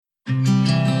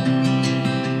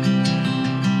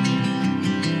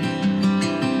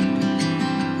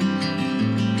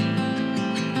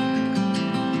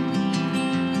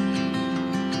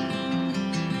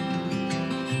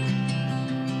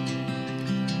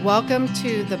Welcome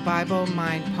to the Bible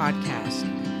Mind Podcast,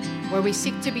 where we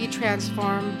seek to be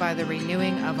transformed by the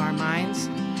renewing of our minds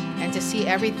and to see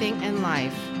everything in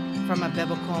life from a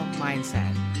biblical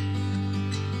mindset.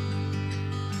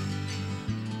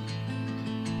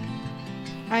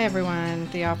 Hi everyone,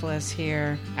 Theophilus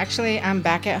here. Actually, I'm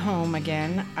back at home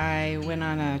again. I went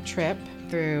on a trip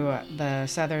through the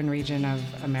southern region of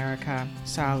America,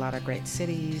 saw a lot of great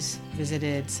cities,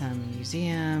 visited some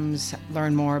museums,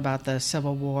 learned more about the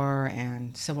Civil War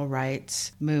and civil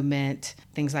rights movement,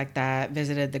 things like that,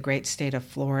 visited the great state of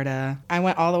Florida. I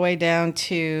went all the way down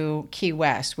to Key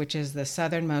West, which is the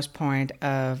southernmost point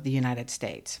of the United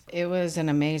States. It was an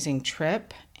amazing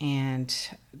trip. And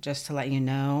just to let you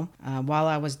know, while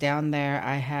I was down there,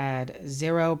 I had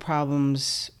zero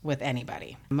problems with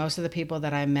anybody. Most of the people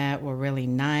that I met were really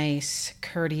nice,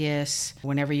 courteous.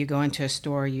 Whenever you go into a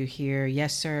store, you hear,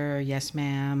 yes, sir, yes,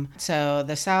 ma'am. So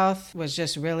the South was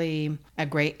just really a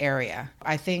great area.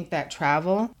 I think that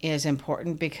travel is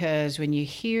important because when you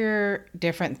hear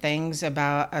different things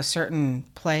about a certain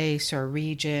place or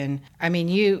region, I mean,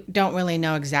 you don't really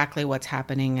know exactly what's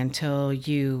happening until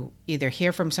you either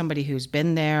hear from somebody who's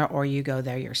been there or you go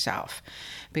there yourself.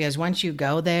 Because once you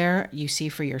go there, you see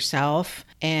for yourself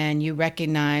and you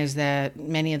recognize that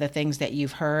many of the things that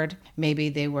you've heard, maybe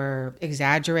they were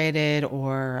exaggerated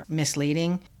or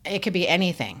misleading. It could be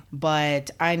anything.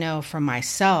 But I know for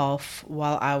myself,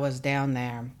 while I was down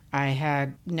there, I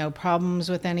had no problems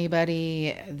with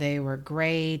anybody. They were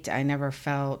great. I never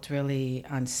felt really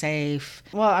unsafe.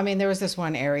 Well, I mean, there was this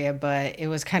one area, but it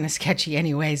was kind of sketchy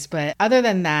anyways. But other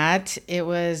than that, it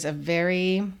was a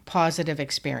very positive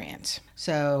experience.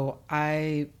 So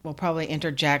I will probably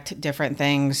interject different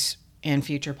things in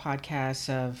future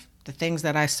podcasts of the things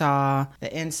that I saw,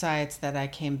 the insights that I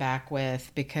came back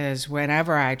with, because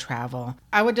whenever I travel,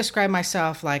 I would describe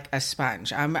myself like a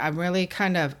sponge. I'm really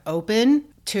kind of open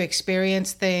to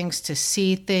experience things, to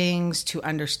see things, to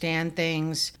understand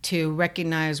things, to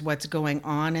recognize what's going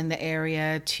on in the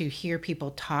area, to hear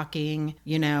people talking.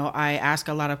 You know, I ask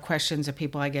a lot of questions of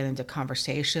people I get into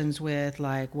conversations with,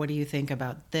 like, what do you think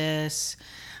about this?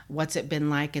 What's it been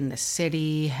like in the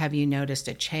city? Have you noticed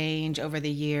a change over the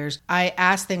years? I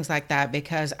ask things like that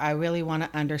because I really want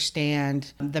to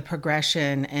understand the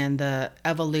progression and the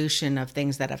evolution of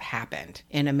things that have happened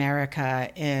in America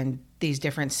and these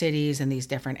different cities and these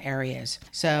different areas.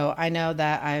 So I know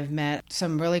that I've met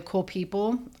some really cool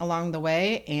people along the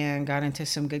way and got into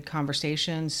some good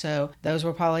conversations. So those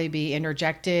will probably be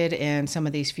interjected in some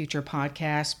of these future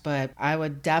podcasts, but I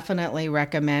would definitely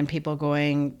recommend people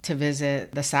going to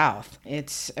visit the South.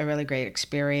 It's a really great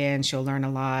experience. You'll learn a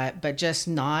lot, but just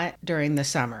not during the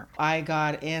summer. I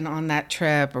got in on that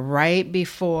trip right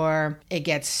before it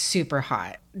gets super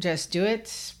hot. Just do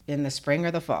it in the spring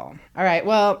or the fall. All right,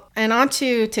 well, and on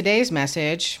to today's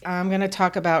message. I'm going to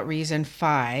talk about reason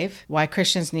 5, why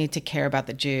Christians need to care about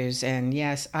the Jews. And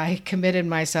yes, I committed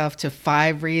myself to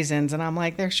 5 reasons, and I'm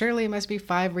like, there surely must be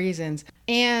 5 reasons.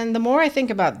 And the more I think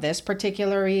about this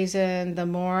particular reason, the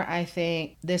more I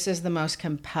think this is the most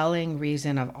compelling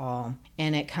reason of all.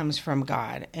 And it comes from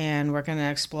God. And we're going to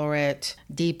explore it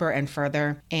deeper and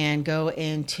further and go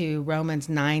into Romans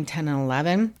 9, 10, and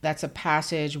 11. That's a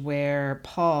passage where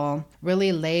Paul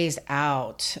really lays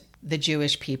out the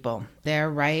Jewish people, their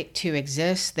right to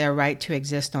exist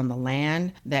on the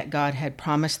land that God had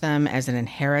promised them as an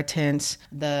inheritance,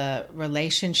 the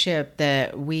relationship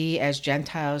that we as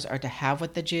Gentiles are to have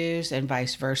with the Jews and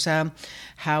vice versa,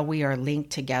 how we are linked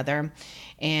together.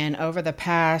 And over the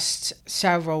past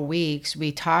several weeks,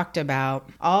 we talked about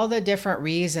all the different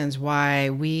reasons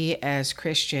why we as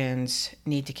Christians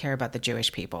need to care about the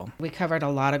Jewish people. We covered a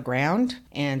lot of ground.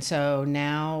 And so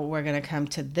now we're going to come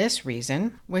to this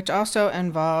reason, which also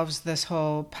involves this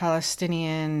whole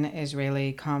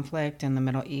Palestinian-Israeli conflict in the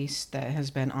Middle East that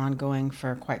has been ongoing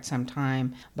for quite some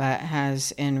time, but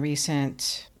has in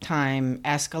recent time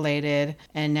escalated,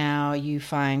 and now you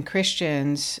find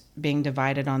Christians being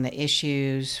divided on the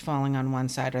issues, falling on one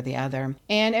side or the other.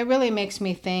 And it really makes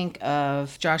me think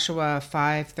of Joshua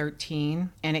 5:13.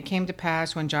 And it came to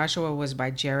pass when Joshua was by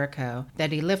Jericho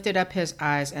that he lifted up his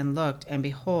eyes and looked, and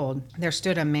behold, there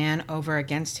stood a man over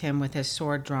against him with his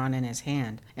sword drawn in his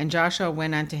hand. And Joshua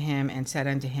went unto him and said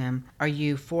unto him, Are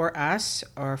you for us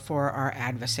or for our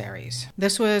adversaries?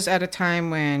 This was at a time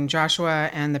when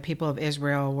Joshua and the people of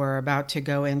Israel Israel were about to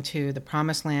go into the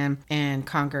promised land and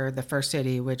conquer the first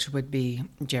city, which would be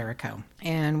Jericho.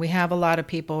 And we have a lot of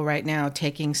people right now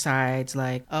taking sides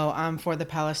like, oh, I'm for the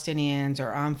Palestinians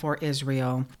or I'm for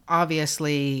Israel.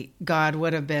 Obviously, God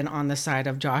would have been on the side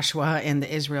of Joshua and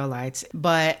the Israelites.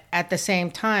 But at the same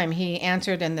time, he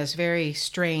answered in this very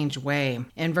strange way.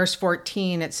 In verse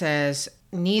 14, it says,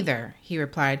 "Neither," he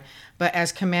replied, "but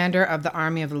as commander of the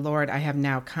army of the Lord I have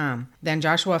now come." Then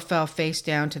Joshua fell face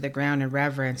down to the ground in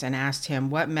reverence and asked him,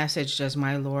 "What message does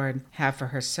my Lord have for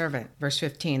his servant?" Verse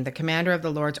 15, the commander of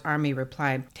the Lord's army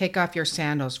replied, "Take off your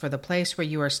sandals, for the place where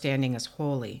you are standing is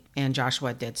holy." And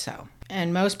Joshua did so.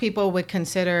 And most people would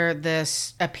consider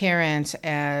this appearance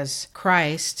as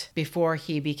Christ before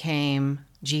he became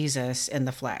Jesus in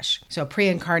the flesh. So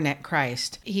pre-incarnate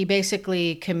Christ. He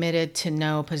basically committed to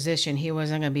no position. He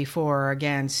wasn't going to be for or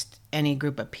against any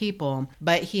group of people,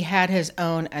 but he had his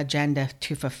own agenda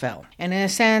to fulfill. And in a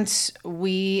sense,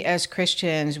 we as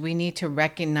Christians, we need to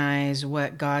recognize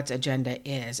what God's agenda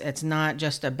is. It's not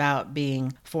just about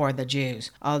being for the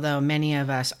Jews, although many of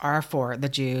us are for the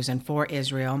Jews and for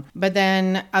Israel. But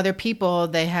then other people,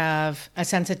 they have a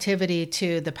sensitivity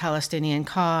to the Palestinian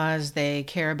cause. They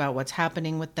care about what's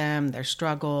happening with them, their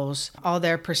struggles, all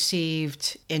their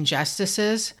perceived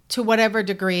injustices. To whatever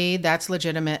degree, that's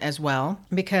legitimate as well,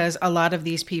 because a lot of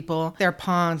these people, they're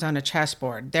pawns on a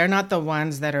chessboard. They're not the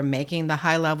ones that are making the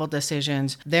high-level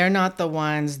decisions. They're not the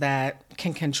ones that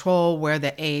can control where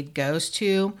the aid goes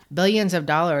to. Billions of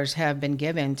dollars have been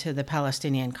given to the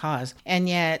Palestinian cause, and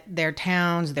yet their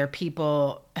towns, their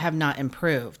people have not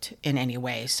improved in any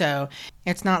way. So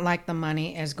it's not like the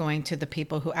money is going to the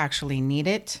people who actually need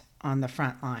it on the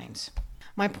front lines.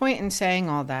 My point in saying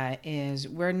all that is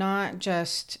we're not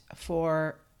just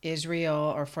for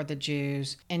Israel or for the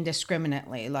Jews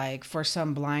indiscriminately, like for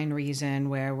some blind reason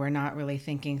where we're not really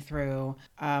thinking through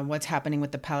what's happening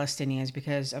with the Palestinians,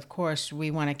 because of course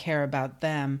we want to care about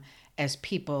them as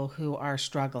people who are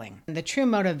struggling. The true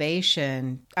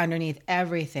motivation underneath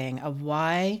everything of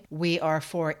why we are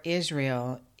for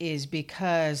Israel is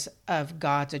because of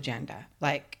God's agenda.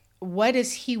 Like, what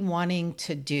is he wanting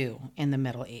to do in the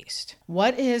Middle East?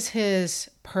 What is his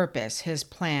purpose, his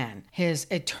plan, his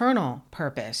eternal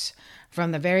purpose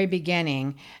from the very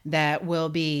beginning that will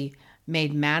be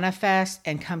made manifest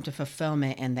and come to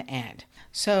fulfillment in the end?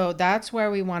 So that's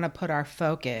where we want to put our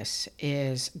focus,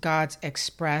 is God's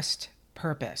expressed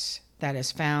purpose that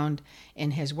is found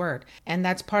in his word. And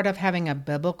that's part of having a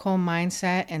biblical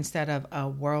mindset instead of a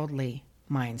worldly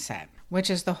mindset, which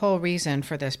is the whole reason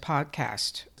for this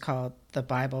podcast called The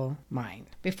Bible Mind.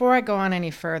 Before I go on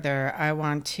any further, I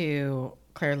want to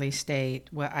clearly state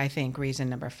what I think reason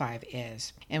number 5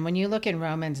 is. And when you look in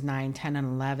Romans 9, 10, and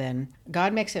 11,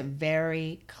 God makes it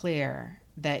very clear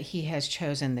that he has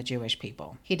chosen the Jewish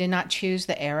people. He did not choose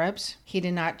the Arabs. He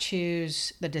did not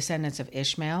choose the descendants of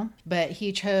Ishmael, but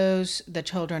he chose the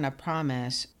children of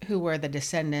promise who were the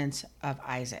descendants of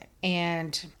Isaac.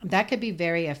 And that could be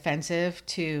very offensive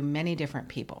to many different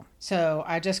people. So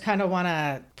I just kind of want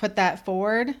to put that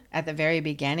forward at the very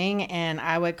beginning, and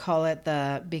I would call it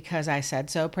the because I said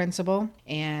so principle.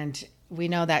 And we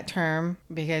know that term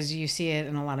because you see it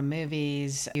in a lot of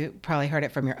movies. You probably heard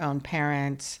it from your own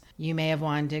parents. You may have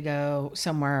wanted to go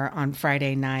somewhere on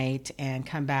Friday night and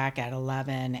come back at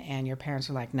 11, and your parents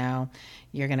were like, no,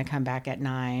 you're going to come back at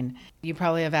 9. You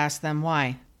probably have asked them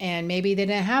why. And maybe they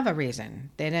didn't have a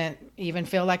reason. They didn't even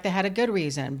feel like they had a good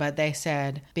reason, but they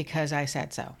said, because I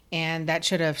said so. And that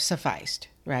should have sufficed,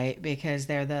 right? Because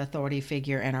they're the authority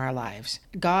figure in our lives.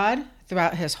 God,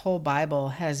 throughout his whole Bible,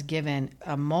 has given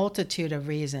a multitude of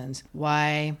reasons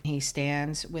why he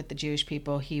stands with the Jewish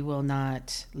people. He will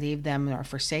not leave them or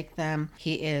forsake them.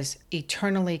 He is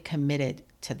eternally committed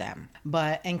to them.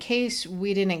 But in case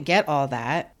we didn't get all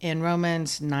that, in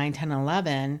Romans 9, 10,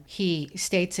 11, he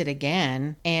states it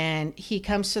again, and he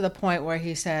comes to the point where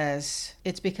he says,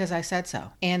 it's because I said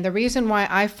so. And the reason why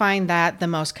I find that the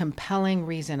most compelling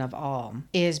reason of all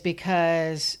is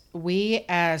because we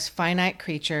as finite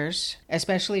creatures,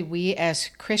 especially we as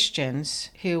Christians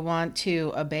who want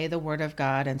to obey the word of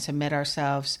God and submit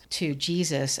ourselves to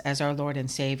Jesus as our Lord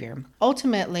and Savior,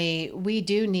 ultimately we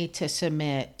do need to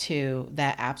submit to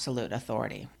that absolute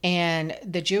authority. And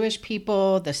the Jewish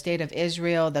people, the state of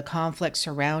Israel, the conflict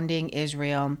surrounding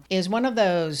Israel is one of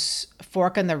those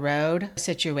fork in the road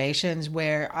situations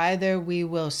where either we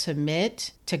will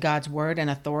submit to God's word and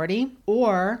authority,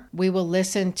 or we will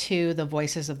listen to the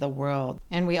voices of the world.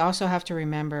 And we also have to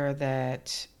remember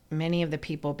that many of the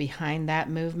people behind that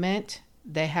movement,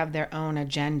 they have their own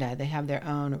agenda. They have their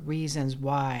own reasons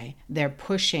why they're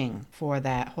pushing for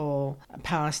that whole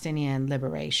Palestinian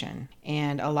liberation.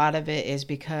 And a lot of it is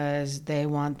because they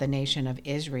want the nation of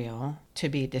Israel to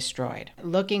be destroyed.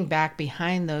 Looking back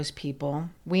behind those people,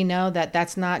 we know that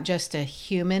that's not just a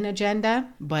human agenda,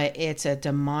 but it's a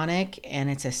demonic and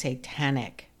it's a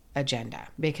satanic agenda,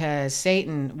 because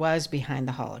Satan was behind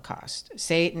the Holocaust.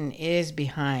 Satan is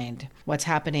behind what's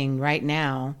happening right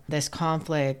now, this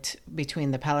conflict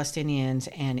between the Palestinians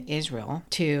and Israel,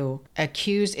 to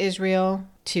accuse Israel,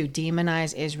 to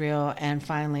demonize Israel, and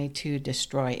finally to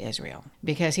destroy Israel.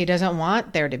 Because he doesn't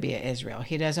want there to be an Israel.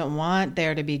 He doesn't want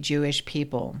there to be Jewish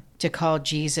people to call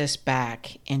Jesus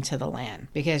back into the land.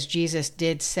 Because Jesus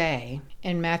did say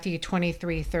in Matthew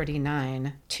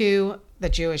 23:39 to the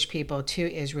Jewish people,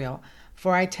 to Israel,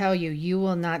 "For I tell you, you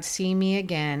will not see me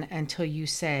again until you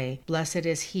say, 'Blessed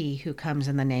is he who comes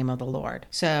in the name of the Lord.'"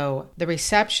 So the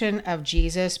reception of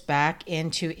Jesus back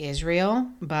into Israel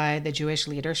by the Jewish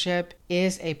leadership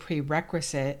is a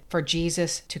prerequisite for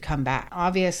Jesus to come back.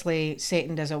 Obviously,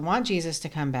 Satan doesn't want Jesus to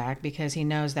come back because he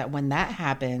knows that when that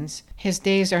happens, his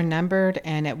days are numbered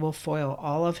and it will foil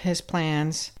all of his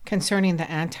plans concerning the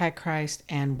Antichrist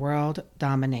and world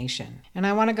domination. And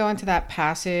I want to go into that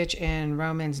passage in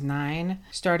Romans 9,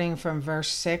 starting from verse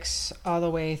 6 all the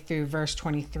way through verse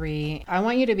 23. I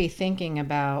want you to be thinking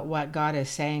about what God is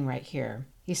saying right here.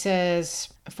 He says,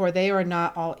 "For they are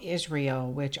not all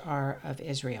Israel which are of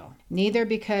Israel. Neither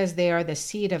because they are the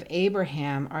seed of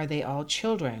Abraham are they all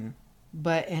children,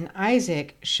 but in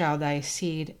Isaac shall thy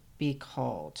seed be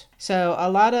called." So a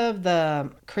lot of the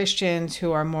Christians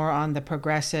who are more on the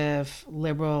progressive,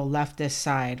 liberal, leftist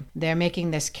side, they're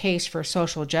making this case for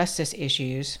social justice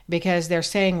issues because they're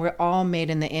saying we're all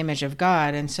made in the image of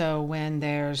God. And so when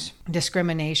there's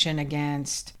discrimination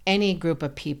against any group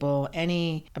of people,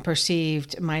 any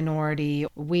perceived minority,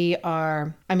 we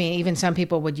are, even some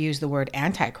people would use the word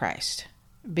Antichrist,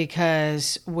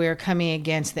 because we're coming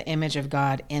against the image of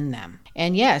God in them.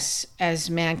 And yes, as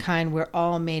mankind, we're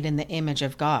all made in the image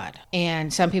of God.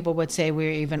 And some people would say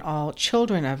we're even all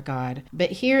children of God. But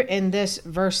here in this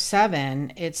verse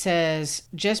 7, it says,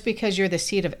 just because you're the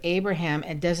seed of Abraham,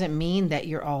 it doesn't mean that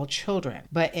you're all children.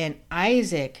 But in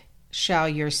Isaac shall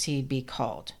your seed be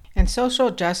called. And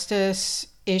social justice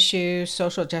issues,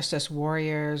 social justice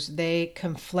warriors, they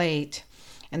conflate,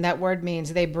 and that word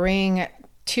means they bring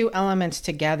two elements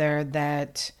together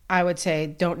that I would say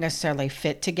don't necessarily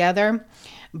fit together,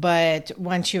 but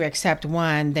once you accept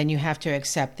one, then you have to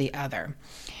accept the other.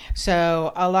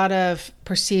 So a lot of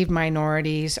perceived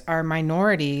minorities are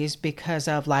minorities because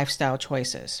of lifestyle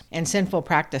choices and sinful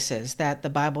practices that the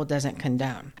Bible doesn't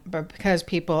condone. But because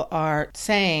people are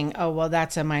saying, oh, well,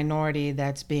 that's a minority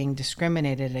that's being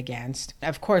discriminated against.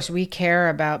 Of course, we care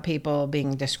about people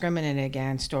being discriminated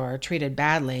against or treated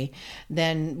badly.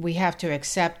 Then we have to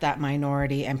accept that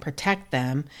minority and protect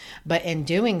them. But in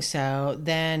doing so,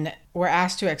 then we're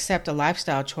asked to accept a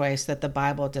lifestyle choice that the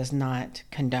Bible does not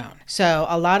condone. So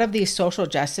a lot of these social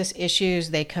justice issues,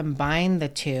 they combine the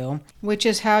two, which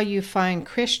is how you find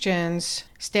Christians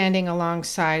standing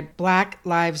alongside Black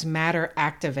Lives Matter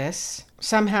activists,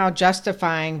 somehow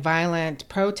justifying violent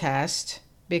protest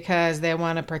because they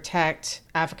want to protect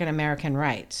African American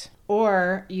rights.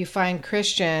 Or you find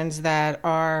Christians that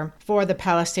are for the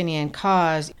Palestinian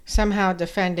cause, somehow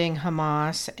defending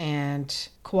Hamas and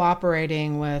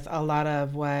cooperating with a lot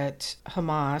of what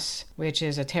Hamas, which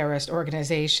is a terrorist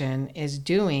organization, is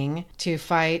doing to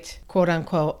fight, quote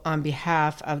unquote, on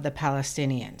behalf of the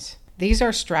Palestinians. These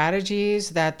are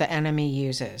strategies that the enemy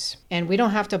uses, and we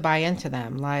don't have to buy into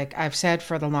them. Like I've said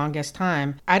for the longest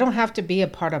time, I don't have to be a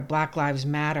part of Black Lives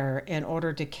Matter in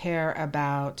order to care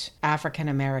about African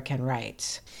American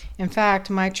rights. In fact,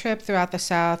 my trip throughout the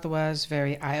South was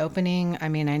very eye-opening. I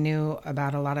knew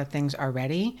about a lot of things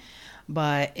already,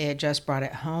 but it just brought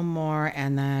it home more,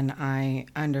 and then I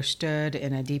understood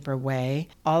in a deeper way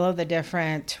all of the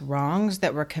different wrongs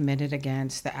that were committed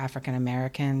against the African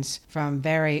Americans from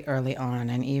very early on,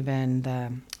 and even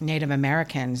the Native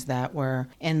Americans that were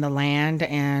in the land,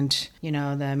 and the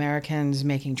Americans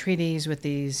making treaties with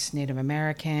these Native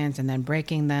Americans and then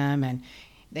breaking them, and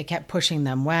they kept pushing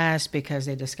them west because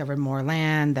they discovered more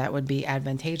land that would be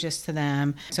advantageous to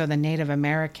them. So the Native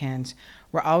Americans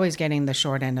we're always getting the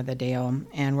short end of the deal,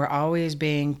 and we're always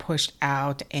being pushed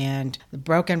out and the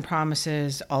broken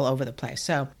promises all over the place.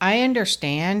 So I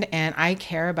understand and I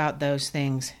care about those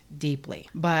things deeply,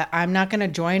 but I'm not going to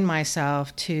join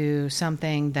myself to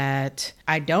something that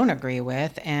I don't agree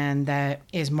with and that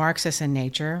is Marxist in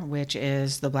nature, which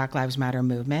is the Black Lives Matter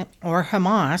movement, or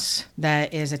Hamas,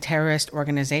 that is a terrorist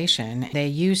organization. They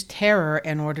use terror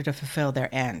in order to fulfill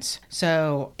their ends.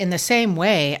 So in the same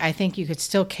way, I think you could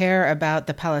still care about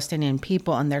the Palestinian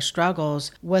people and their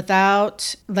struggles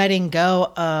without letting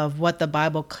go of what the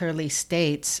Bible clearly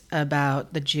states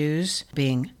about the Jews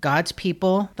being God's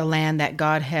people, the land that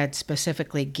God had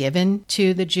specifically given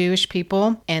to the Jewish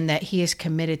people, and that he is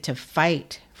committed to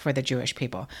fight for the Jewish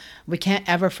people. We can't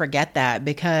ever forget that,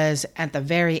 because at the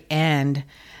very end,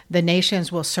 the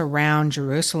nations will surround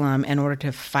Jerusalem in order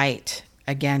to fight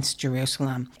against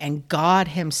Jerusalem, and God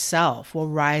himself will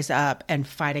rise up and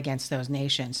fight against those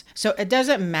nations. So it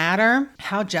doesn't matter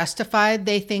how justified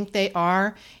they think they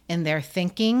are in their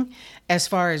thinking as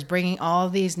far as bringing all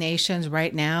these nations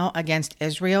right now against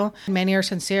Israel. Many are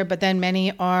sincere, but then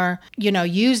many are,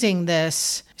 using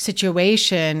this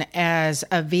situation as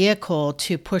a vehicle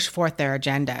to push forth their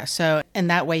agenda. So in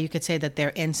that way, you could say that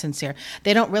they're insincere.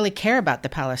 They don't really care about the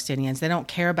Palestinians. They don't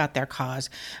care about their cause,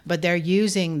 but they're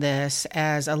using this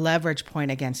as a leverage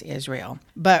point against Israel.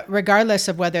 But regardless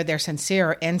of whether they're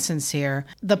sincere or insincere,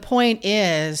 the point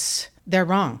is they're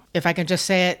wrong. If I can just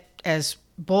say it as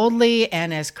boldly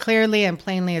and as clearly and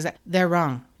plainly as that, they're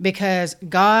wrong. Because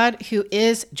God, who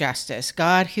is justice,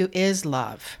 God, who is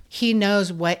love, he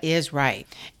knows what is right.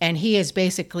 And he is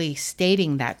basically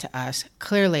stating that to us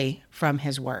clearly from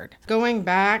his word. Going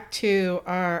back to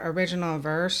our original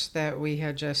verse that we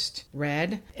had just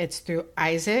read, it's through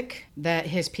Isaac that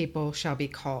his people shall be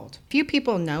called. Few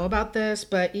people know about this,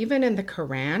 but even in the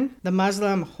Quran, the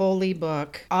Muslim holy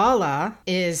book, Allah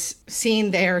is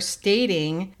seen there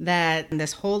stating that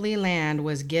this holy land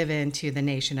was given to the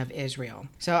nation of Israel.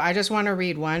 So I just want to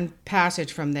read one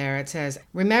passage from there. It says,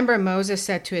 "Remember Moses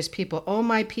said to his people, O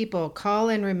my people, call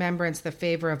in remembrance the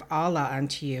favor of Allah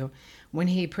unto you, when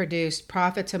he produced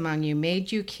prophets among you,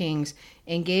 made you kings,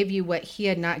 and gave you what he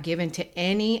had not given to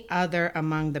any other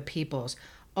among the peoples.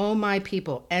 O my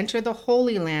people, enter the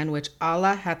holy land which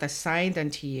Allah hath assigned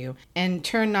unto you, and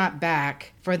turn not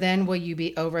back, for then will you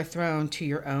be overthrown to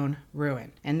your own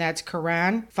ruin." And that's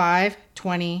Quran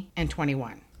 5:20 and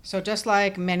 21. So just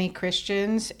like many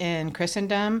Christians in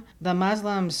Christendom, the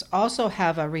Muslims also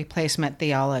have a replacement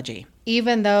theology.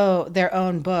 Even though their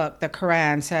own book, the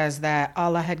Quran, says that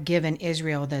Allah had given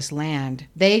Israel this land,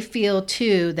 they feel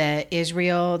too that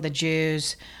Israel, the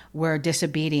Jews, were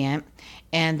disobedient,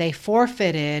 and they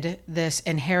forfeited this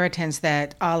inheritance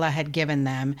that Allah had given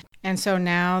them. And so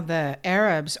now the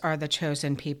Arabs are the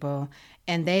chosen people,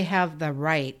 and they have the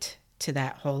right to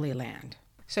that holy land.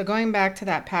 So going back to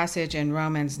that passage in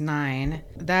Romans 9,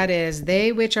 that is,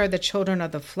 they which are the children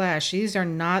of the flesh, these are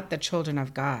not the children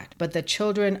of God, but the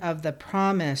children of the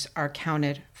promise are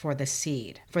counted for the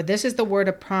seed. For this is the word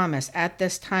of promise, at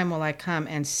this time will I come,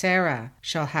 and Sarah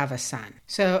shall have a son.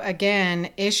 So again,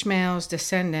 Ishmael's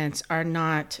descendants are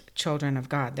not children of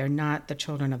God. They're not the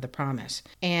children of the promise.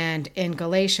 And in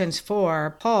Galatians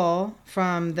 4, Paul,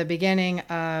 from the beginning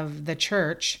of the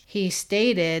church, he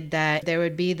stated that there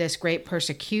would be this great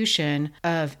persecution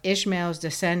of Ishmael's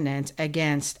descendants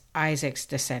against Isaac's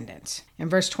descendants. In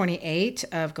verse 28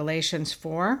 of Galatians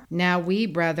 4, "Now we,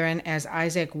 brethren, as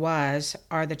Isaac was,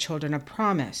 are the children of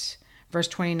promise." Verse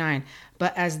 29,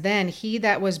 "But as then he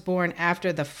that was born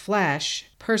after the flesh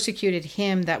persecuted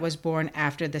him that was born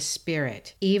after the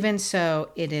spirit, even so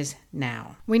it is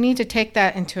now." We need to take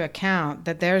that into account,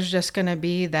 that there's just going to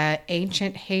be that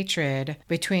ancient hatred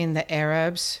between the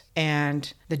Arabs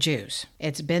and the Jews.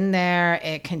 It's been there.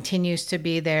 It continues to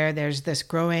be there. There's this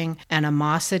growing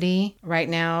animosity right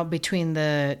now between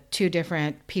the two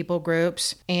different people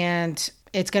groups, and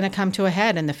it's going to come to a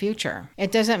head in the future.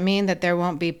 It doesn't mean that there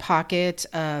won't be pockets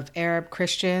of Arab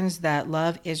Christians that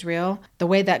love Israel the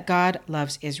way that God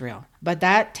loves Israel. But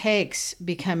that takes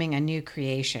becoming a new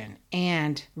creation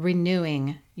and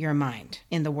renewing your mind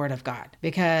in the Word of God.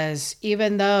 Because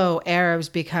even though Arabs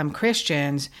become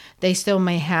Christians, they still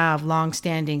may have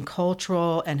long-standing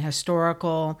cultural and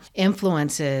historical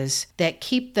influences that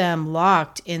keep them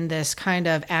locked in this kind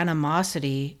of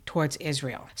animosity towards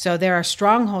Israel. So there are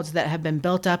strongholds that have been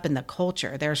built up in the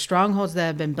culture. There are strongholds that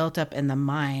have been built up in the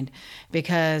mind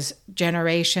because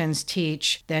generations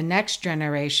teach the next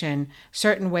generation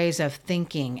certain ways of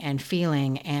thinking and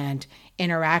feeling and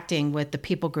interacting with the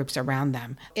people groups around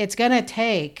them. It's going to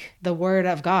take the word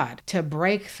of God to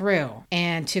break through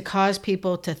and to cause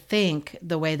people to think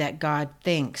the way that God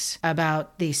thinks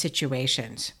about these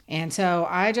situations. And so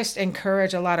I just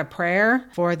encourage a lot of prayer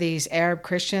for these Arab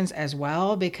Christians as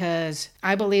well, because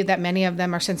I believe that many of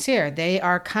them are sincere. They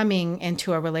are coming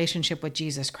into a relationship with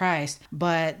Jesus Christ,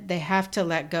 but they have to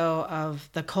let go of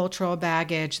the cultural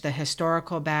baggage, the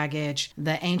historical baggage,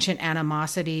 the ancient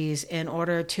animosities in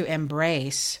order to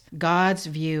embrace God's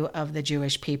view of the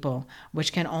Jewish people,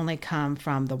 which can only come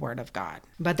from the Word of God.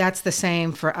 But that's the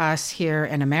same for us here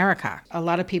in America. A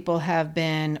lot of people have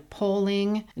been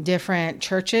polling different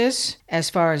churches as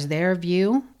far as their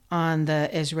view on the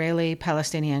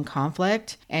Israeli-Palestinian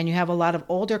conflict. And you have a lot of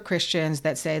older Christians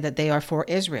that say that they are for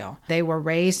Israel. They were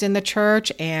raised in the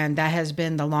church, and that has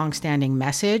been the longstanding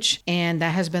message, and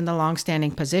that has been the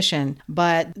longstanding position.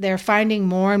 But they're finding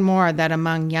more and more that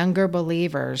among younger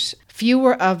believers,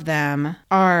 fewer of them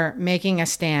are making a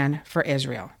stand for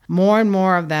Israel. More and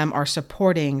more of them are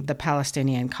supporting the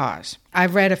Palestinian cause.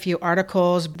 I've read a few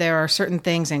articles. There are certain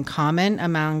things in common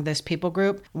among this people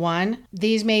group. One,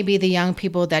 these may be the young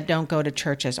people that don't go to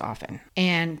church as often.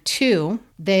 And two,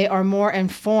 they are more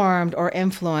informed or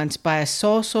influenced by a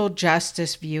social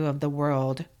justice view of the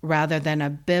world rather than a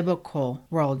biblical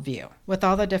worldview. With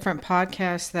all the different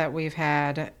podcasts that we've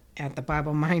had at the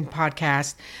Bible Mind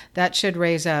podcast, that should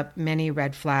raise up many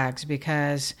red flags,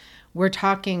 because we're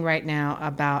talking right now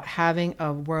about having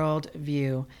a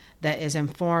worldview that is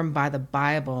informed by the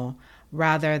Bible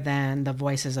rather than the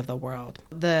voices of the world.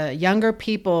 The younger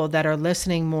people that are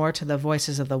listening more to the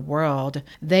voices of the world,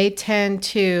 they tend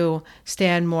to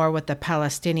stand more with the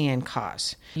Palestinian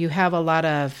cause. You have a lot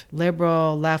of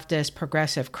liberal, leftist,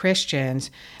 progressive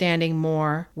Christians standing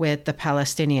more with the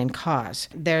Palestinian cause.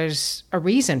 There's a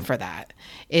reason for that,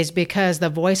 is because the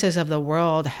voices of the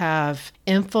world have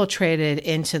infiltrated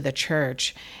into the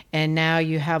church. And now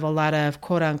you have a lot of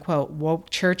quote unquote woke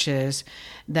churches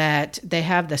that they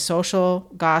have the social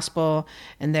gospel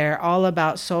and they're all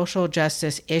about social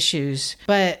justice issues.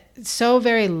 But so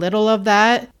very little of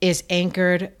that is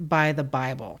anchored by the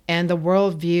Bible and the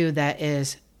worldview that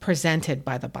is presented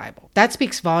by the Bible. That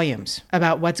speaks volumes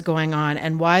about what's going on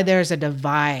and why there's a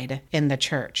divide in the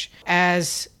church.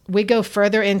 As we go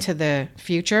further into the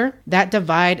future, that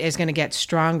divide is going to get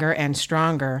stronger and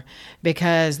stronger,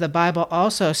 because the Bible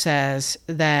also says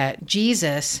that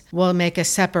Jesus will make a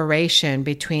separation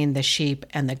between the sheep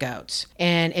and the goats.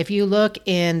 And if you look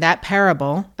in that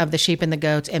parable of the sheep and the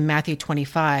goats in Matthew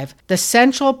 25, the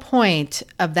central point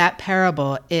of that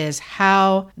parable is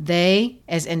how they,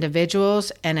 as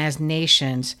individuals and as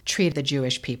nations, treat the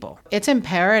Jewish people. It's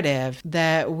imperative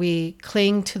that we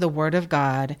cling to the Word of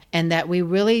God and that we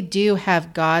really do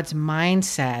have God's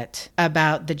mindset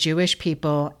about the Jewish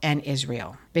people and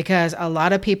Israel. Because a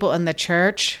lot of people in the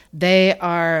church, they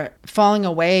are falling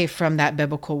away from that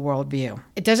biblical worldview.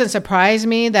 It doesn't surprise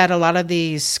me that a lot of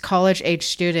these college-age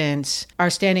students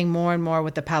are standing more and more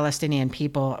with the Palestinian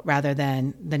people rather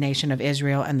than the nation of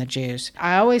Israel and the Jews.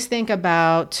 I always think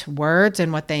about words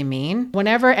and what they mean.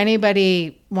 Whenever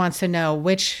anybody wants to know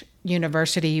which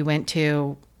university you went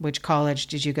to, which college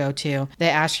did you go to, they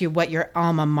ask you what your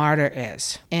alma mater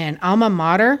is. And alma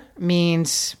mater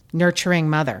means nurturing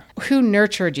mother. Who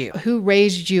nurtured you? Who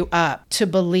raised you up to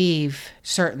believe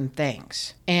certain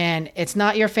things? And it's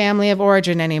not your family of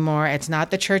origin anymore. It's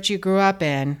not the church you grew up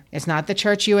in. It's not the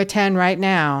church you attend right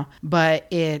now, but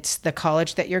it's the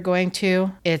college that you're going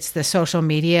to. It's the social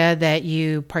media that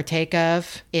you partake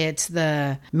of. It's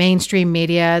the mainstream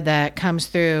media that comes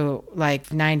through like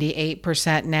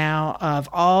 98% now of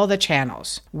all the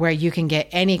channels where you can get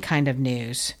any kind of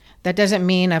news. That doesn't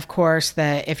mean, of course,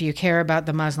 that if you care about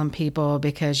the Muslim people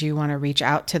because you want to reach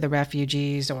out to the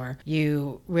refugees or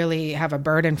you really have a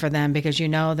burden for them because you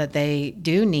know that they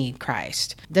do need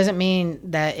Christ. Doesn't mean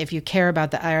that if you care about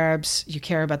the Arabs, you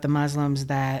care about the Muslims,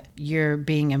 that you're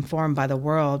being informed by the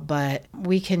world. But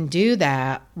we can do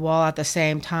that while at the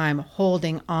same time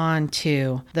holding on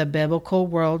to the biblical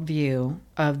worldview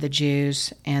of the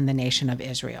Jews and the nation of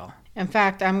Israel. In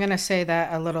fact, I'm going to say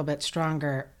that a little bit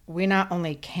stronger. We not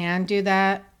only can do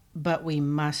that, but we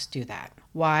must do that.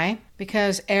 Why?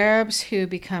 Because Arabs who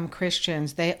become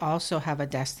Christians, they also have a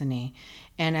destiny.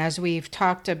 And as we've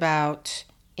talked about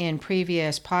in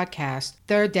previous podcasts,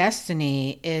 their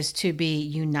destiny is to be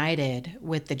united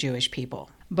with the Jewish people.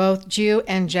 Both Jew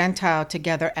and Gentile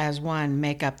together as one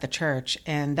make up the church,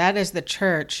 and that is the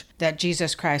church that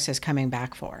Jesus Christ is coming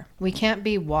back for. We can't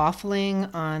be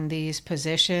waffling on these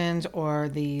positions or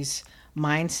these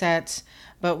mindsets,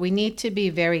 but we need to be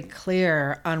very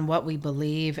clear on what we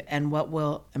believe and what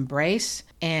we'll embrace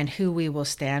and who we will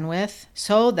stand with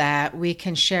so that we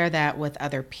can share that with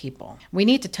other people. We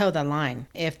need to toe the line.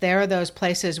 If there are those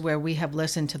places where we have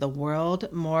listened to the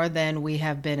world more than we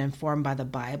have been informed by the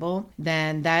Bible,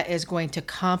 then that is going to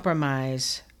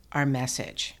compromise our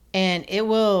message. And it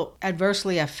will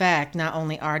adversely affect not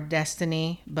only our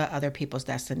destiny, but other people's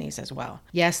destinies as well.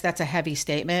 Yes, that's a heavy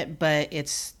statement, but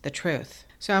it's the truth.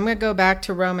 So I'm going to go back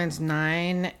to Romans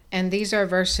 9, and these are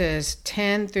verses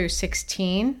 10 through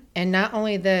 16. And not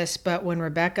only this, but when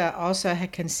Rebekah also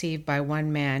had conceived by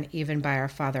one man, even by our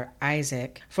father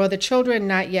Isaac, for the children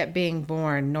not yet being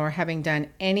born, nor having done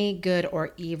any good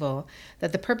or evil,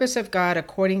 that the purpose of God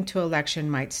according to election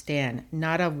might stand,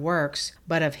 not of works,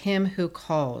 but of him who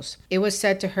calls. It was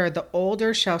said to her, the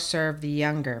older shall serve the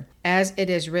younger. As it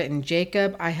is written,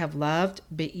 Jacob I have loved,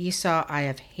 but Esau I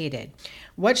have hated.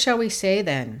 What shall we say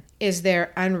then? Is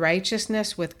there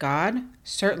unrighteousness with God?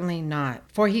 Certainly not.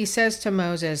 For he says to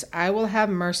Moses, I will have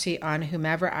mercy on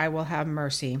whomever I will have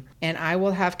mercy, and I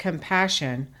will have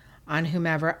compassion on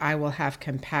whomever I will have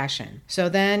compassion. So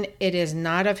then it is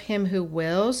not of him who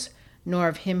wills, nor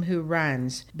of him who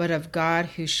runs, but of God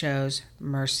who shows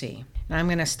mercy. And I'm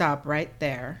going to stop right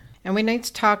there. And we need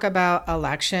to talk about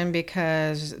election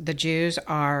because the Jews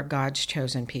are God's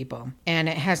chosen people. And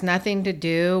it has nothing to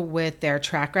do with their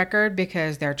track record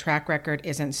because their track record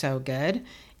isn't so good.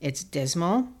 It's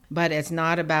dismal, but it's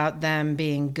not about them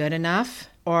being good enough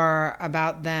or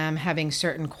about them having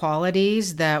certain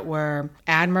qualities that were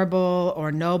admirable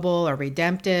or noble or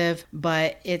redemptive,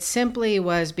 but it simply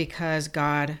was because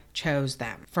God chose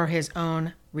them for his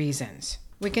own reasons.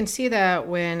 We can see that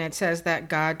when it says that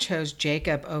God chose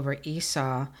Jacob over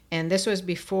Esau, and this was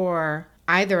before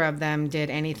either of them did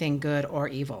anything good or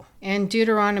evil. In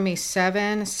Deuteronomy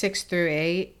 7, 6 through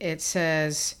 8, it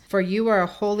says, For you are a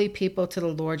holy people to the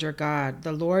Lord your God.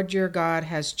 The Lord your God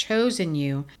has chosen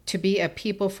you to be a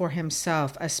people for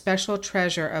himself, a special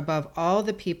treasure above all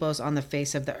the peoples on the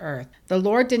face of the earth. The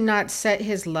Lord did not set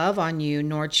his love on you,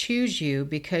 nor choose you,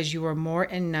 because you were more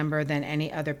in number than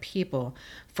any other people,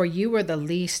 for you were the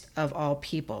least of all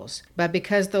peoples, but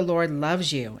because the Lord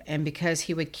loves you, and because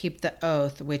he would keep the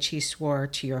oath which he swore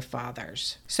to your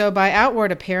fathers. So by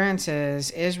outward appearances,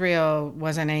 Israel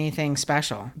wasn't anything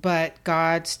special, but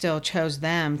God still chose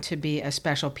them to be a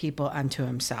special people unto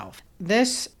himself.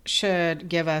 This should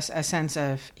give us a sense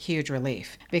of huge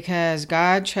relief because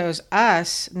God chose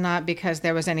us not because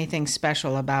there was anything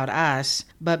special about us,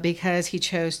 but because he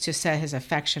chose to set his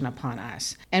affection upon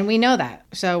us. And we know that.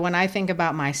 So when I think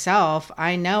about myself,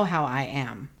 I know how I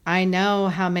am. I know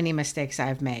how many mistakes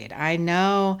I've made. I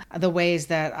know the ways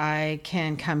that I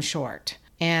can come short.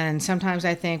 And sometimes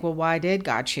I think, well, why did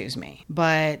God choose me?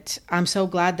 But I'm so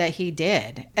glad that he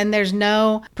did. And there's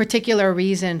no particular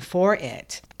reason for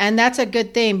it. And that's a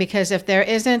good thing because if there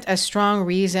isn't a strong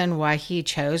reason why he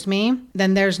chose me,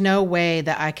 then there's no way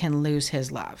that I can lose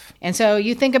his love. And so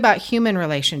you think about human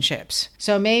relationships.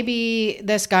 So maybe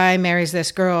this guy marries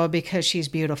this girl because she's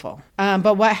beautiful.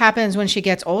 But what happens when she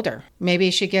gets older? Maybe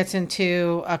she gets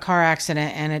into a car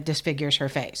accident and it disfigures her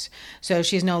face. So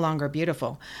she's no longer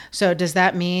beautiful. So does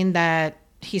that mean that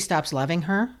he stops loving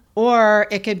her? Or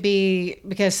it could be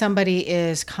because somebody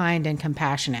is kind and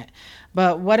compassionate.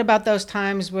 But what about those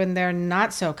times when they're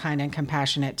not so kind and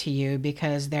compassionate to you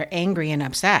because they're angry and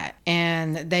upset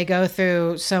and they go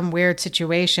through some weird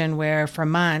situation where for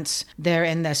months they're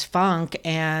in this funk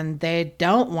and they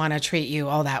don't want to treat you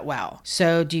all that well?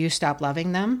 So do you stop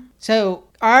loving them? So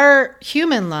our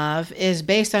human love is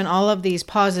based on all of these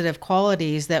positive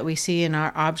qualities that we see in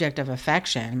our object of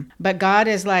affection. But God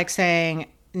is like saying,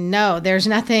 no, there's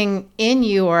nothing in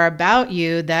you or about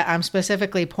you that I'm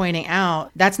specifically pointing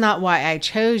out. That's not why I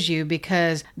chose you,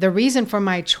 because the reason for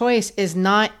my choice is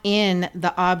not in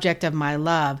the object of my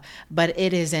love, but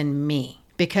it is in me,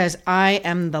 because I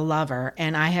am the lover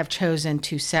and I have chosen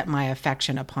to set my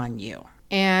affection upon you.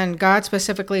 And God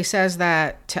specifically says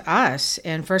that to us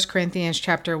in 1 Corinthians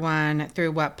chapter 1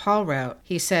 through what Paul wrote.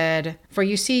 He said, For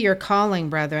you see your calling,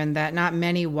 brethren, that not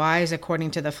many wise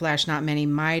according to the flesh, not many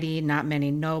mighty, not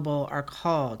many noble are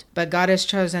called. But God has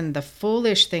chosen the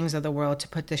foolish things of the world to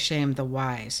put to shame the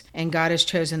wise. And God has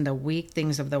chosen the weak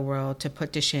things of the world to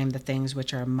put to shame the things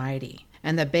which are mighty.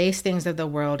 And the base things of the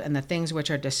world and the things which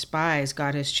are despised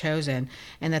God has chosen,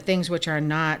 and the things which are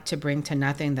not, to bring to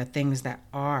nothing the things that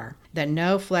are, that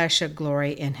no flesh should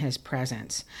glory in his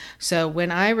presence. So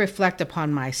when I reflect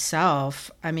upon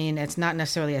myself, I mean, it's not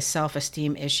necessarily a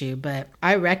self-esteem issue, but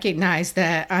I recognize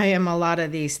that I am a lot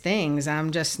of these things.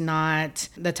 I'm just not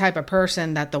the type of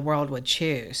person that the world would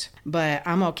choose. But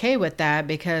I'm okay with that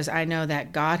because I know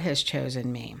that God has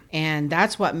chosen me. And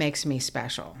that's what makes me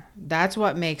special. That's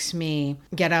what makes me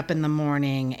get up in the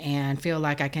morning and feel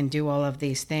like I can do all of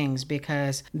these things,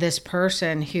 because this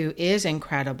person who is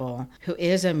incredible, who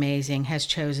is amazing, has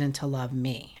chosen to love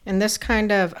me. And this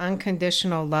kind of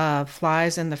unconditional love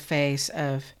flies in the face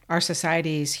of our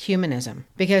society's humanism,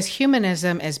 because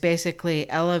humanism is basically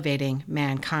elevating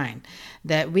mankind,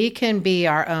 that we can be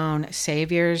our own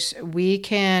saviors. We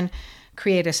can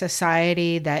create a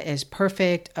society that is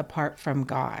perfect apart from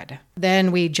God.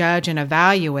 Then we judge and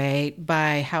evaluate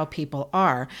by how people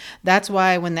are. That's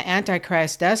why when the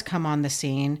Antichrist does come on the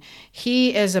scene,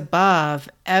 he is above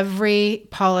every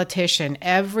politician,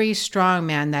 every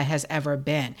strongman that has ever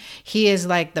been. He is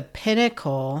like the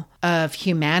pinnacle of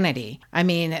humanity. I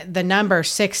mean, the number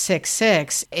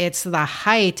 666, it's the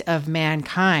height of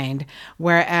mankind,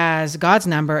 whereas God's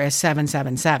number is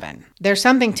 777. There's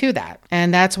something to that.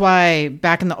 And that's why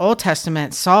back in the Old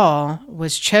Testament, Saul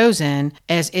was chosen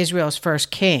as Israel's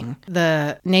first king.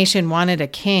 The nation wanted a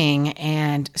king,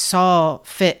 and Saul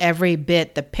fit every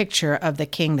bit the picture of the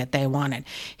king that they wanted.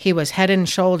 He was head and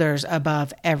shoulders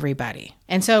above everybody.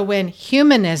 And so when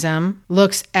humanism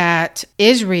looks at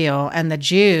Israel and the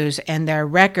Jews and their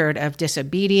record of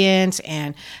disobedience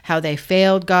and how they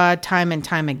failed God time and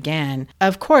time again,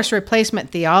 of course,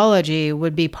 replacement theology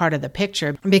would be part of the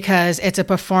picture because it's a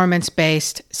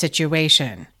performance-based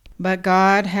situation. But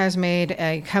God has made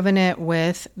a covenant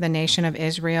with the nation of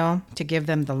Israel to give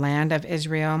them the land of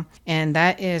Israel, and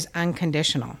that is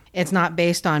unconditional. It's not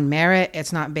based on merit.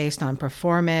 It's not based on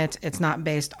performance. It's not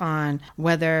based on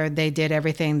whether they did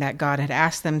everything that God had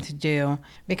asked them to do,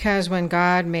 because when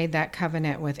God made that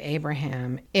covenant with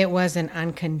Abraham, it was an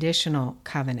unconditional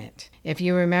covenant. If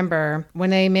you remember, when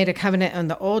they made a covenant in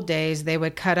the old days, they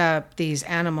would cut up these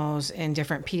animals in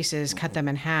different pieces, cut them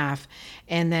in half,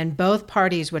 and then both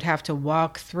parties would have to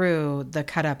walk through the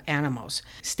cut up animals,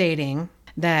 stating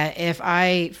that if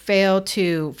I fail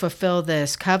to fulfill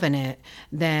this covenant,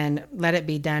 then let it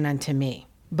be done unto me.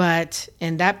 But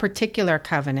in that particular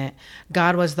covenant,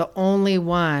 God was the only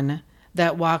one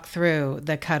that walked through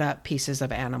the cut up pieces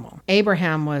of animal.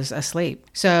 Abraham was asleep.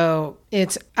 So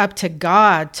it's up to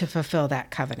God to fulfill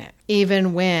that covenant,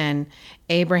 even when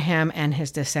Abraham and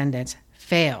his descendants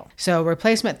fail. So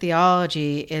replacement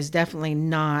theology is definitely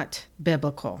not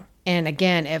biblical. And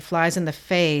again, it flies in the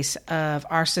face of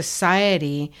our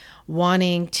society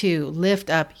wanting to lift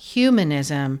up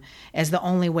humanism as the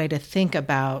only way to think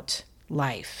about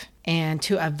life and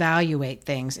to evaluate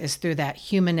things is through that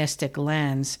humanistic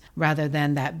lens rather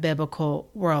than that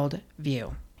biblical world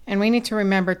view. And we need to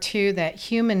remember, too, that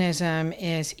humanism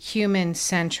is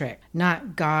human-centric,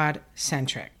 not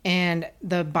God-centric. And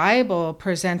the Bible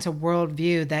presents a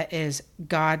worldview that is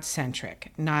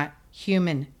God-centric, not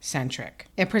human-centric.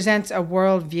 It presents a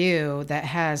worldview that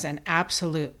has an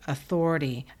absolute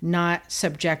authority, not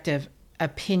subjective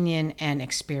opinion and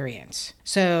experience.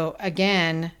 So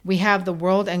again, we have the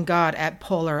world and God at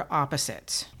polar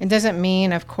opposites. It doesn't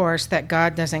mean, of course, that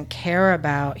God doesn't care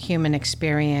about human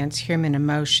experience, human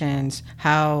emotions,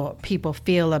 how people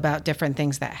feel about different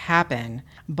things that happen,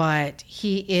 but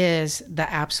he is the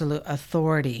absolute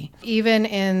authority. Even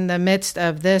in the midst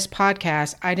of this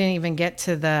podcast, I didn't even get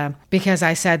to the because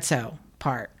I said so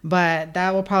part, but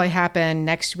that will probably happen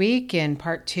next week in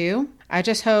part 2. I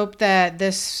just hope that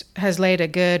this has laid a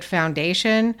good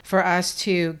foundation for us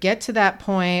to get to that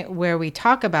point where we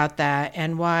talk about that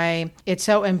and why it's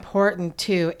so important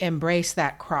to embrace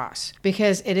that cross,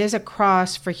 because it is a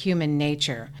cross for human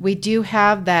nature. We do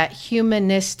have that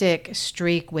humanistic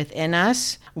streak within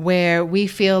us where we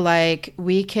feel like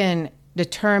we can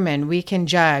determine, we can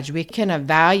judge, we can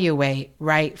evaluate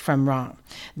right from wrong,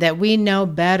 that we know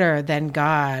better than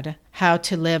God how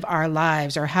to live our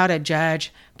lives or how to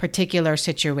judge particular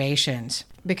situations,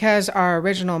 because our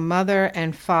original mother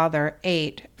and father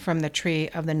ate from the tree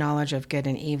of the knowledge of good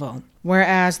and evil,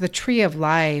 whereas the tree of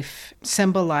life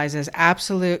symbolizes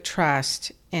absolute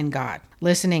trust in God,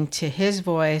 listening to his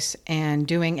voice and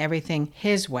doing everything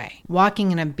his way,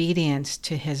 walking in obedience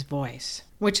to his voice.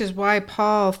 Which is why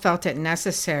Paul felt it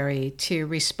necessary to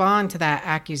respond to that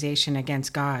accusation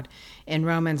against God in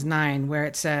Romans 9, where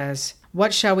it says,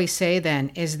 What shall we say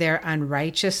then? Is there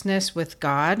unrighteousness with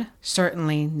God?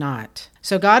 Certainly not.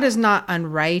 So God is not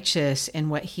unrighteous in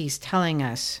what he's telling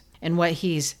us, in what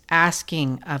he's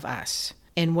asking of us,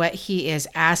 in what he is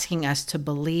asking us to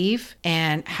believe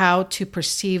and how to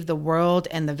perceive the world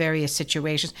and the various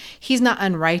situations. He's not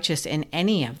unrighteous in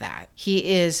any of that.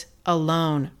 He is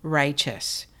alone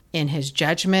righteous in his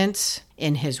judgments,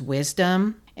 in his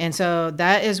wisdom. And so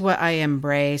that is what I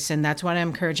embrace, and that's what I'm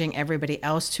encouraging everybody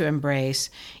else to embrace,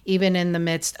 even in the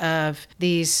midst of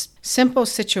these simple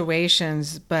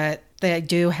situations, but they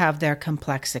do have their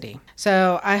complexity.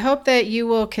 So I hope that you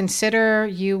will consider,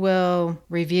 you will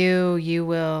review, you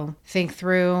will think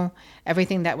through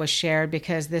everything that was shared,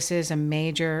 because this is a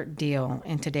major deal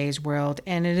in today's world,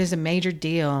 and it is a major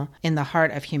deal in the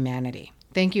heart of humanity.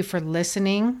 Thank you for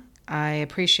listening. I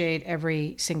appreciate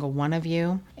every single one of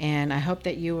you, and I hope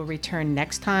that you will return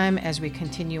next time as we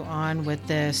continue on with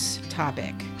this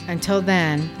topic. Until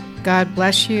then, God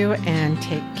bless you and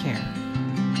take care.